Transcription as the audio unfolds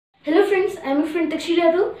I'm your friend Takshil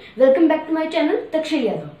Yadav. Welcome back to my channel Takshil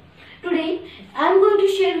Yadav. Today I'm going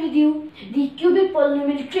to share with you the cubic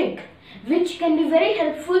polynomial trick, which can be very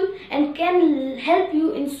helpful and can help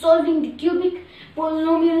you in solving the cubic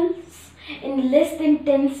polynomials in less than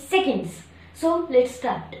 10 seconds. So let's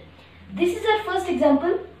start. This is our first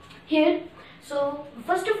example here. So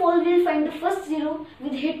first of all, we'll find the first zero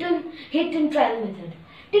with hit and trial method.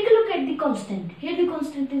 Take a look at the constant. Here the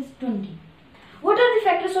constant is 20. What are the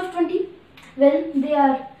factors of 20? Well, they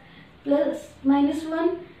are plus minus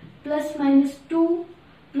 1, plus minus 2,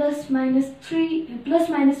 plus minus 3, plus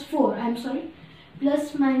minus 4,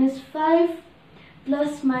 plus minus 5,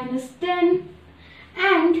 plus minus 10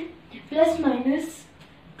 and plus minus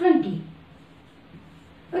 20.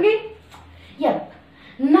 Okay? Yep.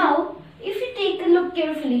 Now, if you take a look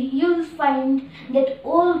carefully, you will find that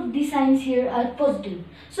all the signs here are positive.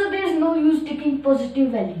 So there is no use taking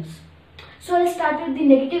positive values. So I'll start with the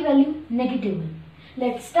negative value, negative 1.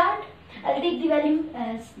 Let's start. I'll take the value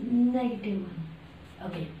as negative 1.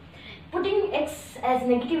 Okay. Putting x as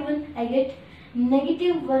negative 1, I get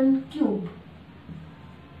negative 1 cube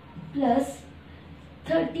plus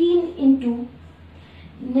 13 into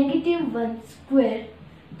negative 1 square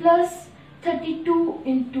plus 32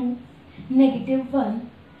 into negative 1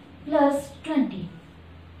 plus 20.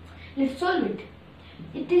 Let's solve it.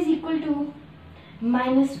 It is equal to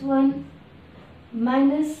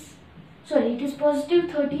it is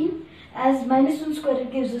positive 13, as minus 1 square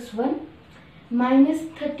gives us 1, minus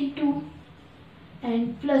 32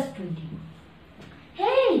 and plus 20.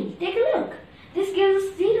 Hey, take a look. This gives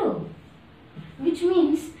us 0, which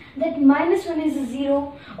means that minus 1 is the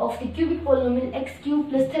 0 of the cubic polynomial x cube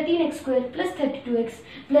plus 13x square plus 32x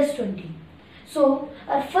plus 20. So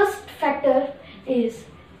our first factor is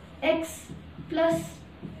x plus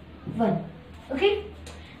 1. Okay.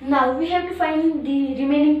 Now we have to find the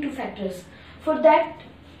remaining two factors. For that,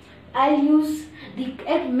 I'll use the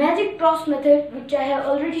magic cross method, which I have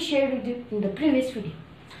already shared with you in the previous video.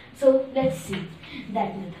 So let's see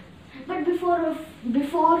that method. But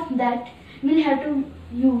before that, we'll have to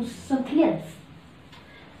use something else.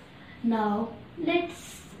 Now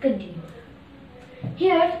let's continue.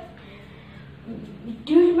 Here,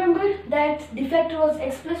 do you remember that the factor was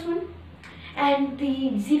x plus 1 and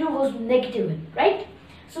the 0 was negative 1, right?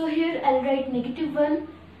 So here I'll write negative 1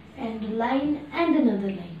 and a line and another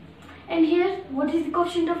line. And here, what is the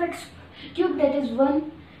coefficient of x cube? That is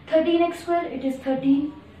 1. 13x square, it is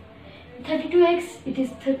 13. 32x, it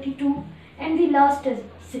is 32. And the last is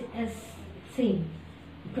same,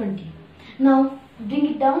 20. Now bring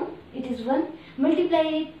it down, it is 1. Multiply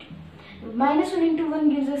it. Minus 1 into 1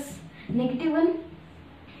 gives us negative 1.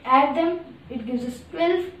 Add them, it gives us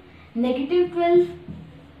 12. Negative 12,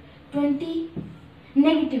 20,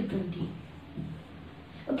 negative 20.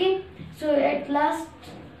 Okay, so at last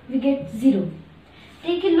we get 0.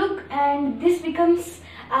 Take a look and this becomes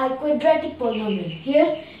our quadratic polynomial.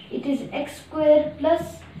 Here it is x square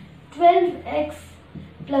plus 12x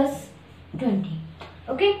plus 20.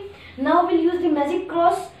 Okay, now we'll use the magic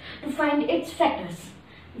cross to find its factors.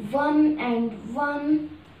 1 and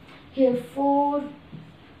 1, here 4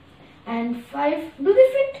 and 5. Do they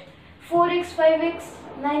fit? 4x, 5x,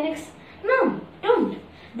 9x? No, don't.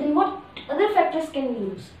 Then what other factors can we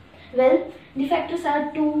use? Well, the factors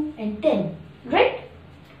are 2 and 10, right?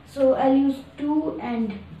 So I'll use 2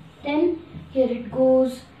 and 10. Here it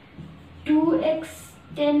goes 2x,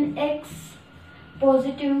 10x,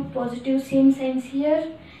 positive, same signs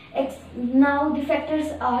here. X. Now the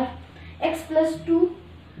factors are x plus 2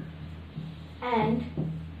 and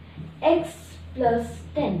x plus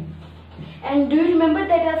 10. And do you remember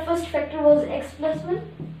that our first factor was x plus 1?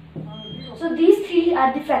 So these three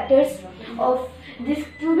are the factors of this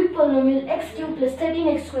cubic polynomial x cube plus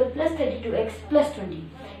 13x square plus 32x plus 20.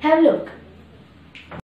 Have a look.